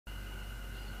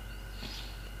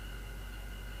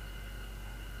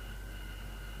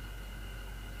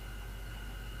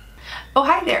Oh,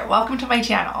 hi there, welcome to my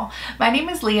channel. My name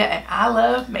is Leah and I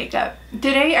love makeup.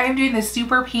 Today I am doing this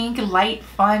super pink, light,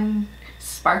 fun,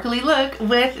 sparkly look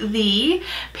with the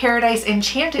Paradise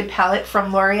Enchanted palette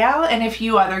from L'Oreal and a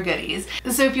few other goodies.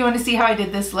 So if you want to see how I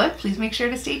did this look, please make sure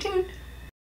to stay tuned.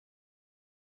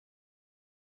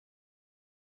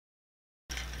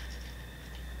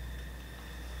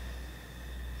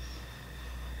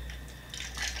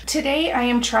 Today I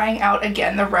am trying out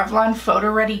again the Revlon Photo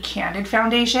Ready Candid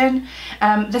Foundation.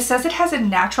 This says it has a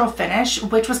natural finish,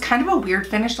 which was kind of a weird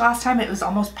finish last time. It was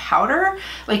almost powder,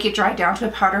 like it dried down to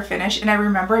a powder finish, and I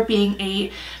remember it being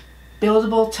a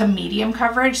buildable to medium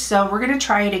coverage, so we're gonna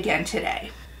try it again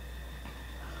today.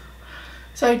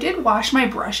 So I did wash my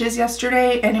brushes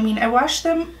yesterday, and I mean, I washed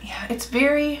them, yeah, it's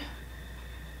very,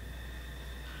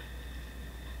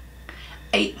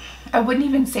 I wouldn't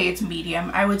even say it's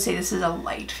medium. I would say this is a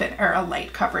light fit or a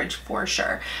light coverage for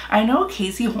sure. I know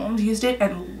Casey Holmes used it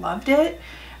and loved it,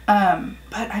 but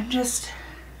I just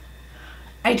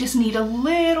need a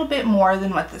little bit more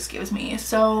than what this gives me.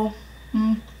 So,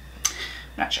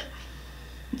 not sure.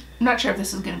 I'm not sure if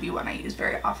this is going to be one I use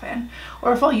very often,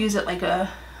 or if I'll use it like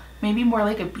maybe more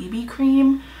like a BB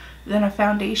cream than a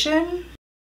foundation.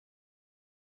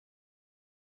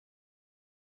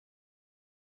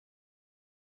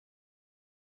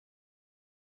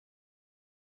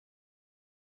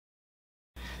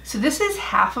 So this is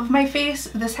half of my face.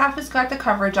 This half has got the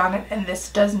coverage on it and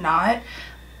this does not.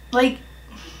 Like,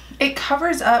 it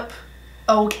covers up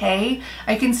okay.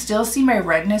 I can still see my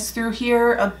redness through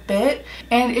here a bit,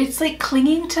 and it's like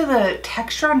clinging to the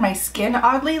texture on my skin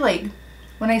oddly. Like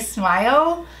when I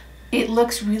smile, it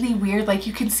looks really weird. Like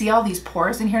you can see all these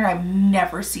pores in here and I've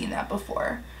never seen that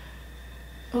before.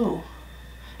 Ooh.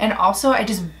 And also I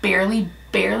just barely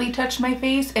touched my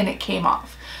face and it came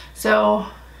off. So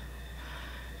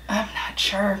I'm not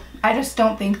sure. I just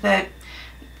don't think that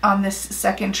on this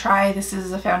second try, this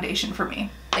is a foundation for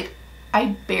me. Like,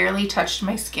 I barely touched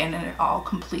my skin and it all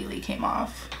completely came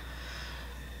off.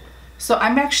 So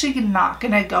I'm actually not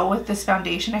gonna go with this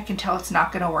foundation. I can tell it's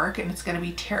not gonna work and it's gonna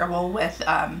be terrible with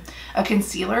a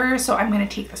concealer. So I'm gonna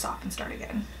take this off and start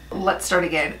again. Let's start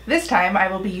again. This time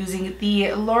I will be using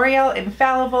the L'Oreal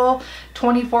Infallible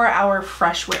 24-Hour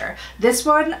Fresh Wear. This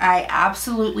one I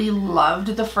absolutely loved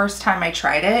the first time I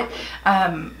tried it,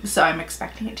 so I'm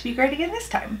expecting it to be great again this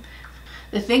time.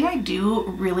 The thing I do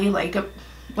really like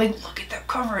look at that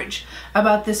coverage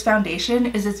about this foundation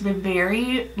is it's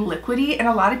very liquidy, and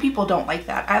a lot of people don't like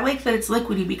that. I like that it's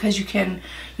liquidy because you can,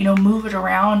 you know, move it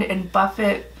around and buff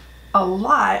it a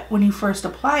lot when you first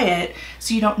apply it,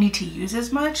 so you don't need to use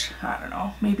as much. I don't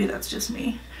know, maybe that's just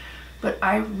me, but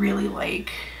I really like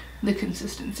the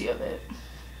consistency of it.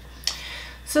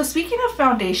 So speaking of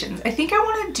foundations, I think I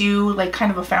want to do like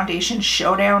kind of a foundation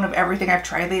showdown of everything I've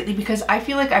tried lately, because I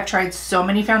feel like I've tried so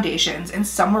many foundations and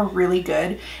some were really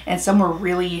good and some were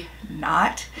really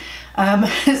not.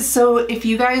 So if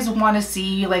you guys want to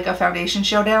see like a foundation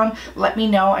showdown, let me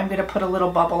know. I'm going to put a little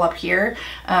bubble up here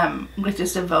with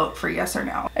just a vote for yes or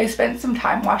no. I spent some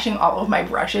time washing all of my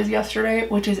brushes yesterday,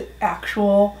 which is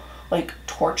actual like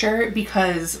torture,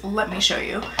 because let me show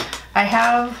you. I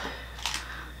have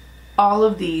all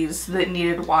of these that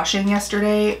needed washing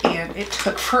yesterday and it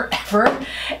took forever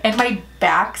and my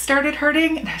back started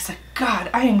hurting and I was like, God,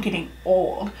 I am getting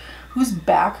old. Whose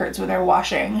back hurts when they're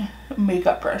washing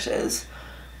makeup brushes?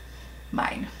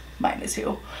 Mine is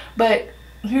who. But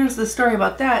here's the story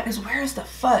about that is, where's the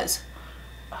fuzz?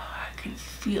 Oh, I can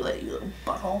feel it, you little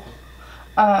butthole.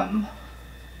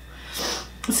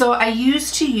 So I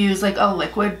used to use like a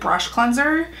liquid brush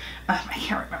cleanser. I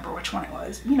can't remember which one it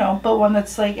was, you know, but one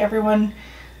that's like everyone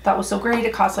thought was so great.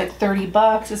 It cost like 30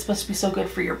 bucks. It's supposed to be so good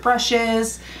for your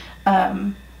brushes.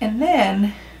 And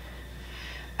then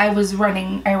I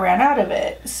ran out of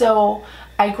it. So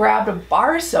I grabbed a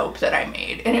bar soap that I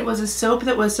made, and it was a soap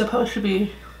that was supposed to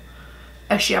be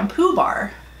a shampoo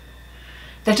bar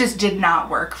that just did not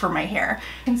work for my hair.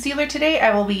 Concealer today,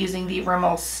 I will be using the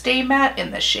Rimmel Stay Matte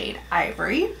in the shade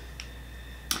Ivory.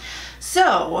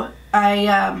 So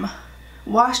I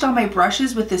washed all my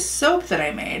brushes with this soap that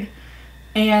I made,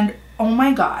 and oh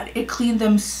my God, it cleaned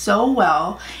them so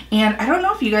well. And I don't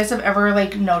know if you guys have ever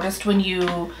like noticed when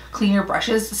you clean your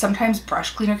brushes, sometimes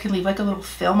brush cleaner can leave like a little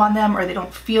film on them, or they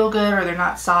don't feel good, or they're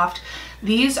not soft.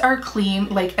 These are clean,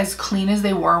 like as clean as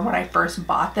they were when I first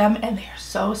bought them, and they are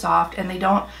so soft and they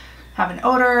don't have an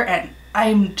odor, and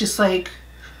I'm just like,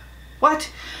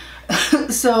 what?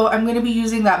 So I'm going to be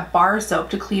using that bar soap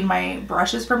to clean my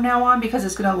brushes from now on, because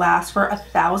it's going to last for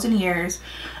 1,000 years.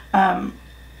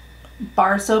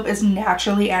 bar soap is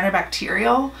naturally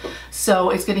antibacterial, so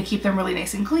it's going to keep them really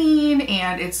nice and clean,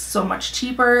 and it's so much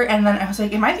cheaper. And then I was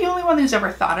like, am I the only one who's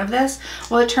ever thought of this?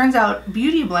 Well, it turns out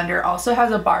Beauty Blender also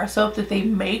has a bar soap that they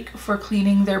make for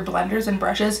cleaning their blenders and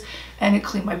brushes, and it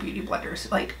cleaned my beauty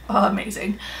blenders like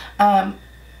amazing. And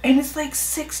it's like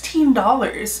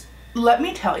 $16. Let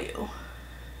me tell you,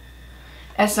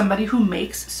 as somebody who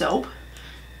makes soap,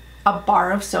 a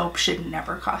bar of soap should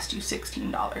never cost you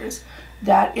 $16.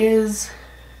 That is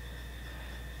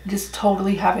just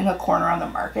totally having a corner on the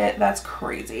market. That's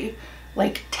crazy.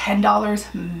 Like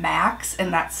 $10 max,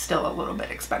 and that's still a little bit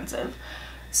expensive.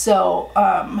 So,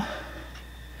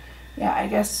 yeah, I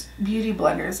guess Beauty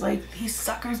Blenders, like, these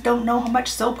suckers don't know how much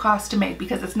soap costs to make,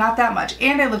 because it's not that much.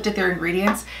 And I looked at their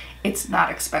ingredients. It's not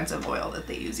expensive oil that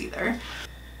they use either.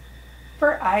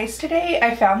 For eyes today,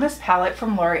 I found this palette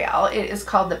from L'Oreal. It is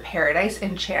called the Paradise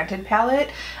Enchanted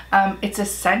palette. It's a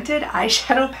scented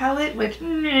eyeshadow palette, which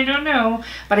I don't know,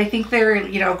 but I think they're,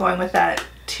 you know, going with that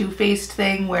Too Faced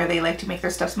thing where they like to make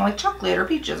their stuff smell like chocolate or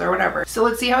peaches or whatever. So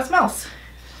let's see how it smells.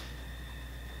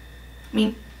 I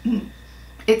mean,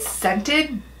 it's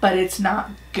scented, but it's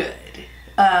not good.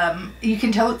 You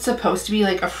can tell it's supposed to be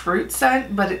like a fruit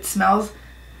scent, but it smells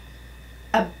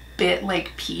a bit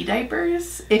like pee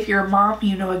diapers. If you're a mom,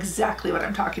 you know exactly what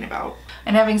I'm talking about.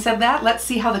 And having said that, let's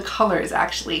see how the colors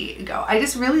actually go. I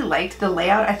just really liked the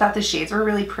layout. I thought the shades were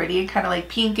really pretty and kind of like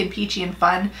pink and peachy and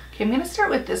fun. Okay, I'm gonna start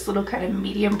with this little kind of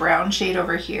medium brown shade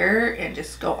over here and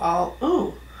just go all,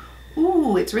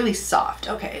 ooh, it's really soft.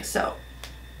 Okay, so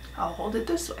I'll hold it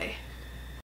this way.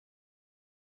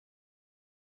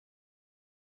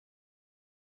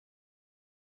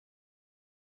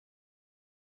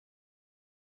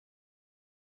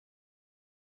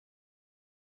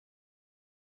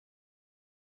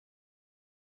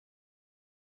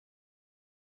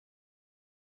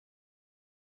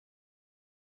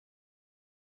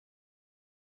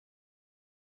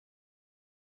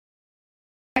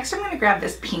 Next, I'm going to grab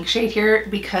this pink shade here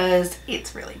because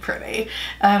it's really pretty.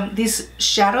 These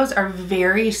shadows are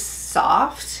very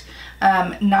soft,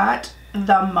 not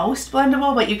the most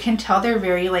blendable, but you can tell they're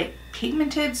very like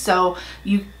pigmented, so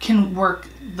you can work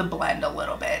the blend a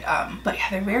little bit. But yeah,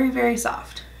 they're very, very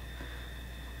soft.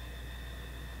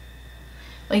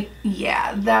 Like,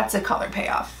 yeah, that's a color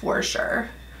payoff for sure.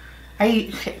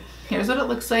 Okay, here's what it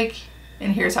looks like,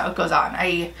 and here's how it goes on.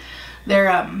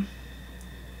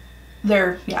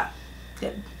 They're, yeah,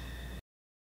 good.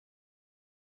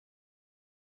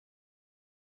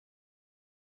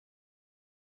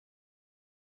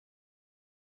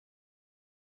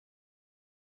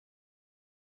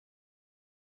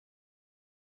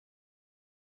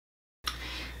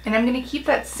 And I'm going to keep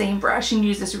that same brush and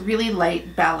use this really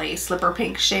light ballet slipper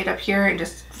pink shade up here and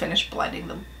just finish blending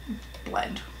the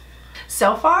blend.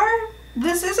 So far,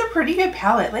 this is a pretty good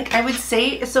palette. Like, I would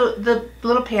say, so the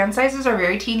little pan sizes are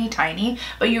very teeny tiny,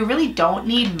 but you really don't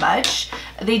need much.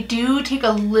 They do take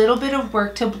a little bit of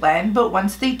work to blend, but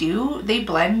once they do, they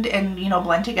blend and, you know,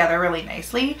 blend together really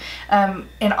nicely.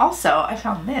 And also, I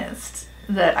found this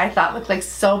that I thought looked like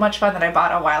so much fun that I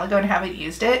bought a while ago and haven't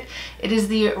used it. It is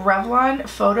the Revlon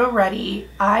Photo Ready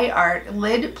Eye Art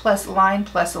Lid Plus Line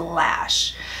Plus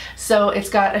Lash. So it's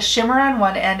got a shimmer on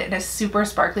one end and a super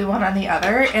sparkly one on the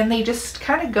other, and they just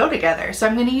kind of go together. So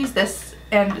I'm going to use this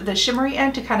and the shimmery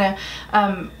end to kind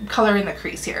of color in the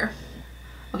crease here.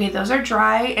 Okay, those are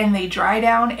dry and they dry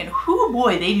down, and whoo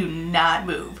boy, they do not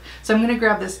move. So I'm going to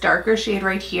grab this darker shade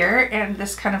right here and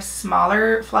this kind of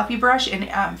smaller fluffy brush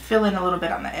and fill in a little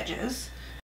bit on the edges.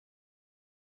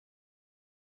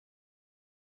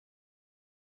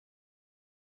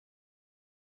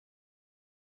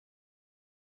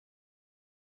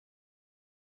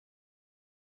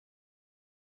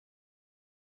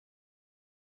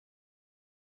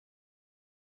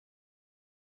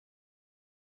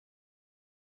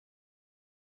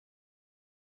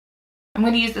 I'm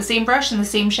going to use the same brush and the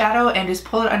same shadow and just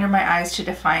pull it under my eyes to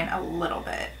define a little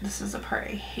bit. This is the part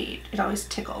I hate. It always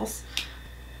tickles.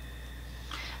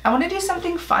 I want to do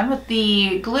something fun with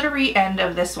the glittery end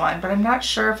of this one, but I'm not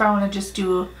sure if I want to just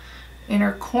do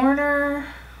inner corner.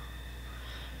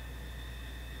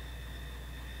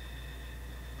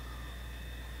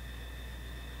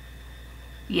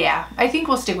 Yeah, I think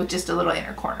we'll stick with just a little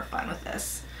inner corner fun with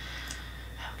this.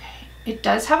 Okay, it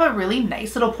does have a really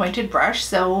nice little pointed brush,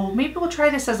 so maybe we'll try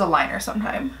this as a liner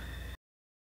sometime.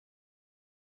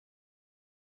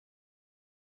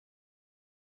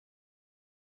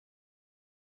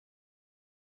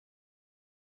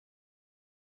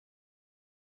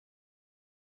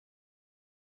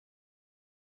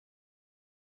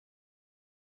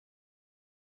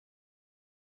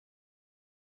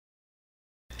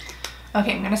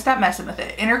 Okay, I'm gonna stop messing with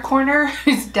it. Inner corner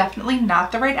is definitely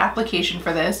not the right application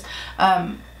for this.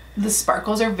 The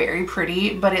sparkles are very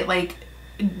pretty, but it like,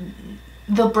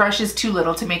 the brush is too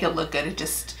little to make it look good. It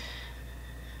just,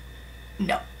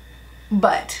 no.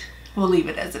 But we'll leave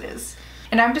it as it is.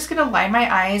 And I'm just gonna line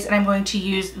my eyes, and I'm going to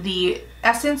use the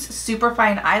Essence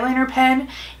Superfine Eyeliner Pen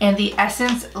and the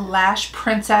Essence Lash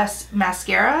Princess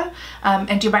Mascara,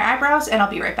 and do my eyebrows, and I'll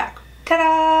be right back.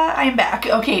 Ta-da! I'm back.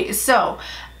 Okay, so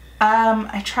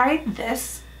I tried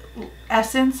this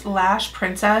Essence Lash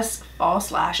Princess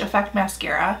False Lash Effect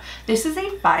Mascara. This is a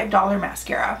 $5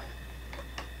 mascara.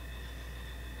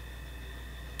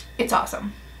 It's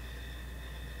awesome.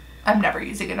 I'm never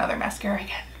using another mascara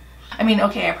again. I mean,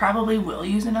 okay, I probably will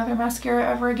use another mascara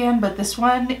ever again, but this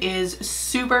one is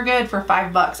super good for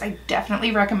 $5. I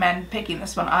definitely recommend picking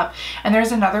this one up. And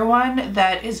there's another one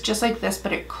that is just like this,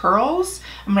 but it curls.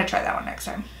 I'm gonna try that one next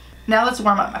time. Now let's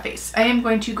warm up my face. I am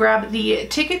going to grab the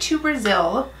Ticket to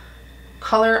Brazil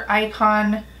Color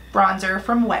Icon bronzer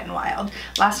from Wet n Wild.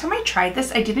 Last time I tried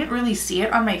this, I didn't really see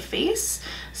it on my face.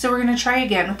 So we're gonna try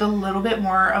again with a little bit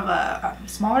more of a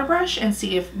smaller brush and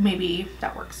see if maybe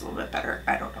that works a little bit better.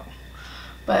 I don't know.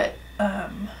 But,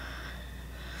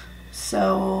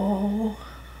 so,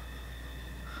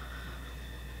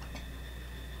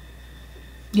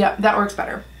 yeah, that works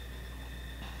better.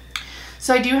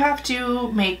 So I do have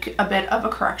to make a bit of a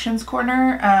corrections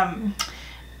corner.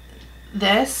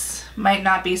 This might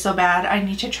not be so bad. I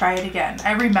need to try it again.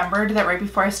 I remembered that right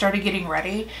before I started getting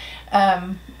ready,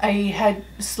 I had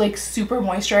like super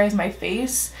moisturized my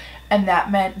face, and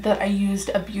that meant that I used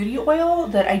a beauty oil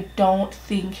that I don't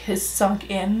think has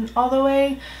sunk in all the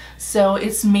way. So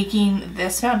it's making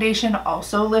this foundation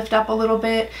also lift up a little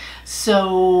bit.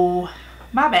 So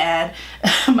my bad.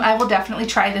 I will definitely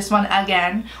try this one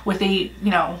again with a,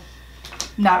 you know,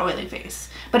 not oily face.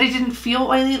 But it didn't feel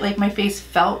oily, like my face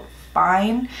felt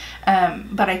fine.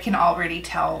 But I can already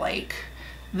tell like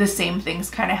the same things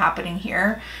kind of happening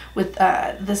here with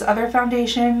this other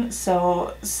foundation.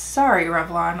 So sorry,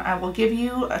 Revlon, I will give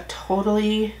you a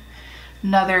totally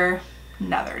another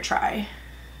try.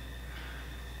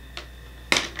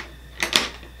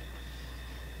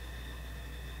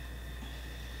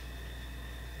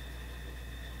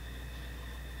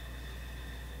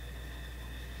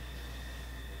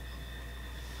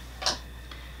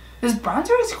 This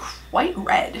bronzer is quite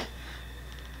red.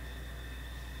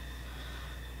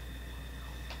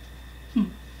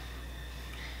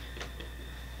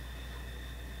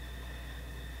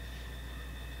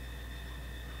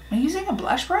 Am I using a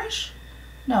blush brush?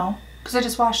 No, because I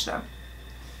just washed them.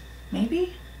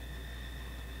 Maybe?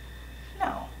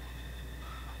 No.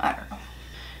 I don't know.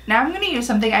 Now I'm going to use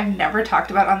something I've never talked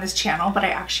about on this channel, but I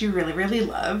actually really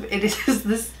love. It is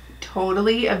this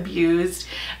totally abused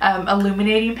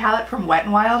illuminating palette from Wet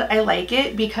n Wild. I like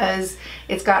it because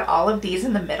it's got all of these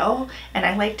in the middle, and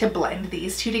I like to blend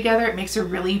these two together. It makes a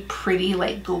really pretty,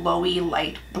 like, glowy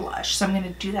light blush. So I'm going to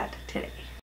do that today.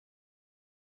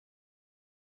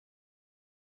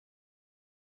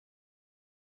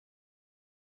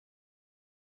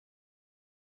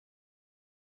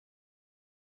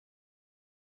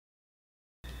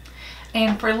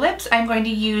 And for lips, I'm going to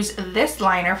use this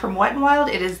liner from Wet n Wild.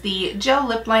 It is the Gel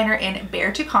Lip Liner in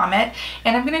Bear to Comet.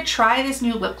 And I'm going to try this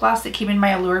new lip gloss that came in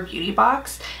my Allure Beauty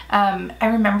box. I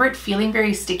remember it feeling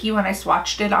very sticky when I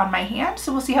swatched it on my hand,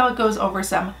 so we'll see how it goes over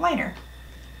some liner.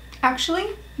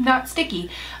 Actually, not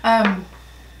sticky.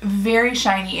 Very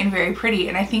shiny and very pretty,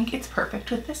 and I think it's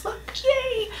perfect with this look.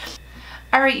 Yay!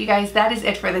 Alright, you guys, that is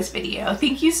it for this video.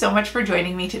 Thank you so much for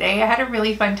joining me today. I had a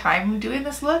really fun time doing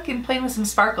this look and playing with some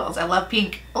sparkles. I love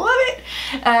pink. I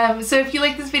love it! So if you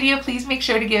like this video, please make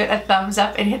sure to give it a thumbs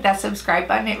up and hit that subscribe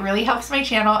button. It really helps my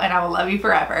channel, and I will love you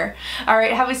forever.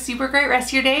 Alright, have a super great rest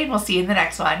of your day, and we'll see you in the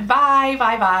next one. Bye,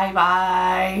 bye, bye,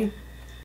 bye.